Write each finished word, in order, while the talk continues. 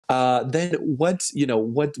then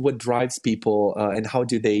what drives people and how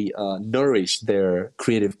do they nourish their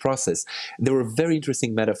creative process? There were very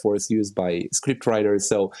interesting metaphors used by scriptwriters.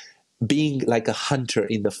 So being like a hunter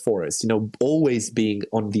in the forest, always being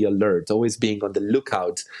on the alert, always being on the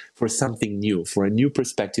lookout for something new, for a new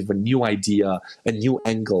perspective, a new idea, a new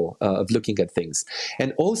angle of looking at things.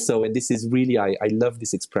 And also, and this is really, I love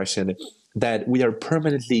this expression, that we are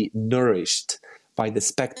permanently nourished by the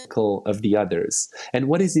spectacle of the others. And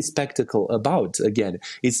what is this spectacle about? Again,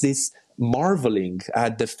 it's this marveling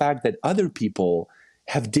at the fact that other people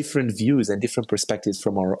have different views and different perspectives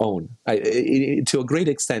from our own. To a great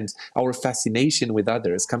extent, our fascination with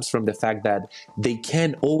others comes from the fact that they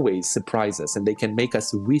can always surprise us and they can make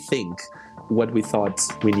us rethink what we thought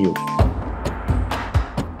we knew.